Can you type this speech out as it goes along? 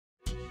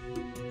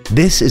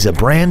This is a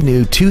brand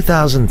new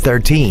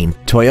 2013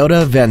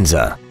 Toyota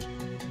Venza.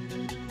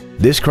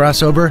 This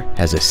crossover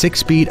has a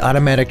 6-speed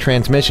automatic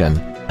transmission,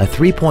 a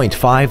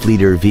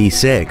 3.5-liter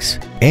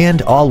V6,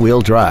 and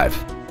all-wheel drive.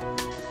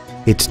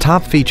 Its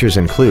top features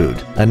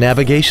include a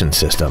navigation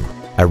system,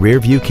 a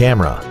rear-view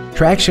camera,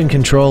 traction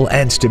control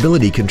and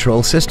stability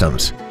control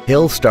systems,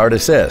 hill start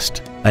assist,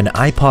 an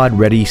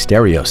iPod-ready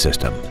stereo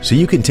system so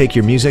you can take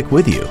your music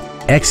with you,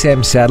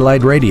 XM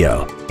satellite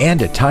radio,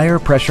 and a tire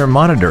pressure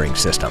monitoring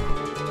system.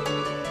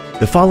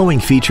 The following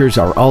features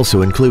are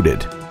also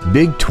included: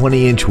 big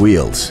 20-inch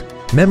wheels,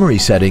 memory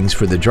settings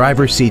for the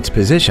driver's seat's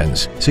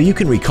positions so you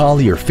can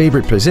recall your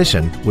favorite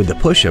position with the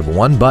push of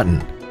one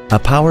button, a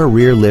power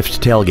rear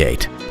lift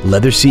tailgate,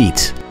 leather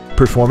seats,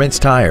 performance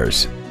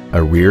tires,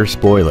 a rear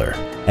spoiler,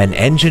 an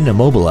engine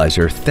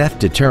immobilizer theft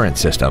deterrent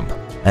system,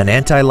 an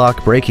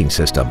anti-lock braking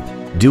system,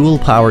 dual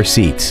power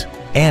seats,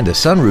 and a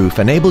sunroof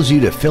enables you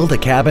to fill the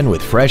cabin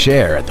with fresh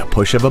air at the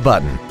push of a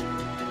button.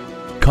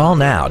 Call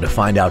now to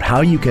find out how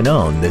you can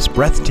own this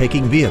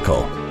breathtaking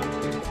vehicle.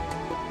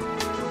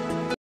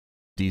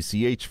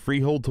 DCH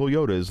Freehold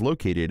Toyota is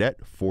located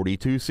at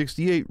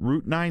 4268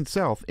 Route 9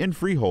 South in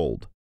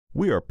Freehold.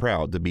 We are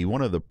proud to be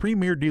one of the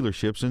premier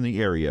dealerships in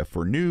the area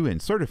for new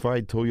and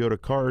certified Toyota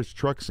cars,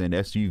 trucks, and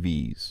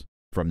SUVs.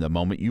 From the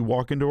moment you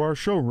walk into our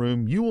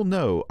showroom, you will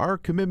know our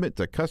commitment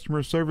to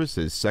customer service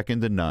is second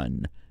to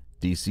none.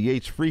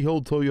 DCH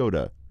Freehold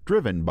Toyota,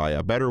 driven by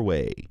a better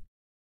way.